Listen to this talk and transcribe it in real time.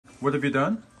What have you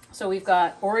done? So we've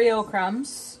got Oreo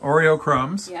crumbs. Oreo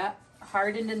crumbs. Yeah,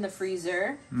 hardened in the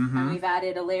freezer. Mm-hmm. And we've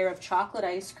added a layer of chocolate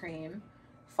ice cream,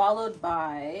 followed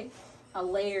by a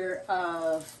layer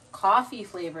of coffee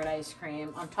flavored ice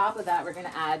cream. On top of that, we're going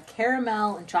to add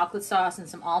caramel and chocolate sauce and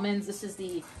some almonds. This is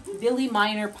the Billy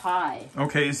Miner pie.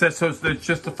 Okay, is that so? It's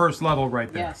just the first level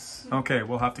right there. Yes. Okay,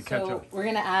 we'll have to catch So up. we're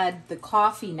going to add the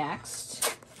coffee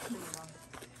next.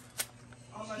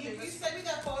 You send me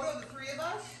that photo of the three of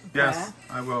us? Yes,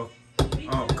 I will.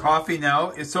 Oh, coffee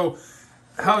now. So,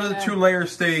 how do the two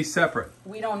layers stay separate?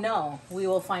 We don't know. We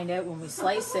will find out when we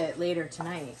slice it later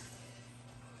tonight.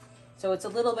 So it's a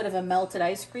little bit of a melted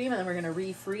ice cream, and then we're going to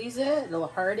refreeze it. It'll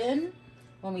harden.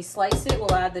 When we slice it,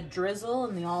 we'll add the drizzle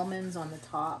and the almonds on the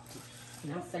top.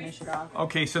 And we'll finish it off.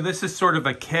 Okay, so this is sort of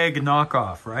a keg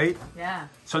knockoff, right? Yeah.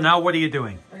 So now what are you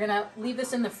doing? We're going to leave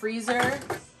this in the freezer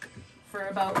for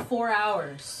about 4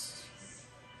 hours.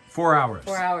 4 hours.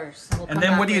 4 hours. We'll And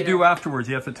then what do you do afterwards?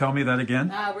 You have to tell me that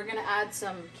again. We're going to add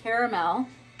some caramel.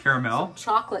 Caramel. Some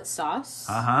chocolate sauce.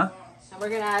 Uh-huh. And we're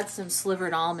going to add some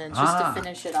slivered almonds just to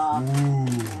finish it off. Ooh.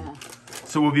 Yeah.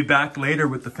 So we'll be back later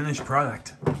with the finished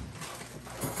product.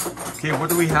 Okay, what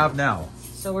do we have now?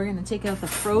 So we're going to take out the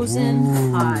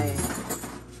frozen pie.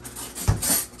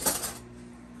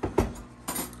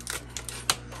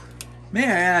 May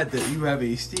I add that you have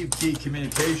a Steve T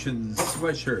Communications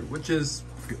sweatshirt, which is...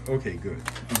 Okay, good.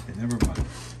 Okay, never mind.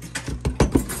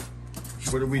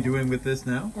 What are we doing with this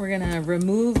now? We're going to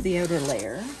remove the outer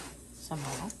layer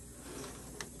somehow.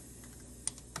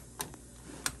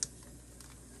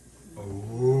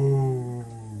 Oh.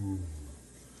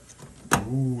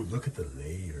 Ooh, look at the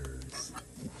layers.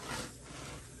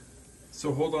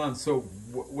 So hold on. So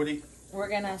what do you... We're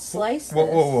going to slice Whoa,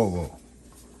 this. whoa, whoa, whoa.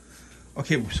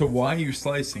 Okay, so why are you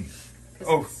slicing it?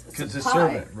 Oh, because to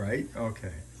serve it, right?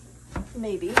 Okay.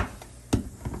 Maybe.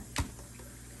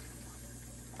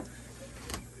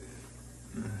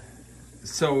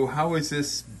 So how is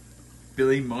this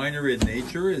Billy Miner in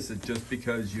nature? Is it just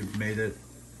because you've made it...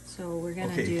 So we're going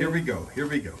to Okay, do... here we go. Here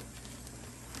we go.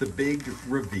 The big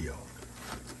reveal.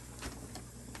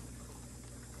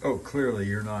 Oh, clearly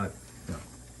you're not... No.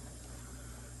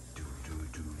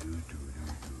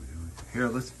 Here,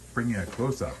 let's bring you a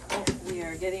close-up. Oh, we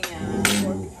are getting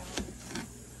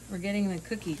we're getting the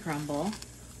cookie crumble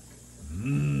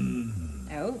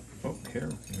out. Oh, here.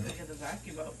 Get the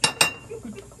vacuum out.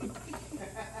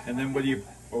 And then what do you...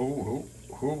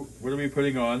 what are we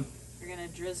putting on? We're going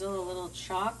to drizzle a little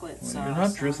chocolate sauce. You're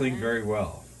not drizzling very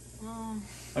well.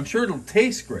 I'm sure it'll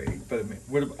taste great, but I mean,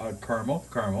 what about caramel?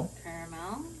 Caramel.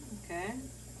 Caramel, okay.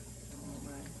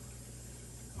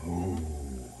 Oh.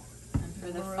 And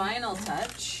for the final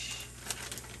touch...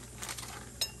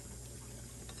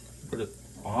 What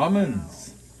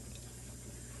almonds.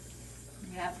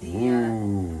 We have the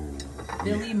Ooh.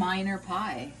 Billy Miner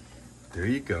pie. There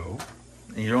you go.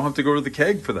 And you don't have to go to the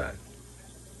keg for that.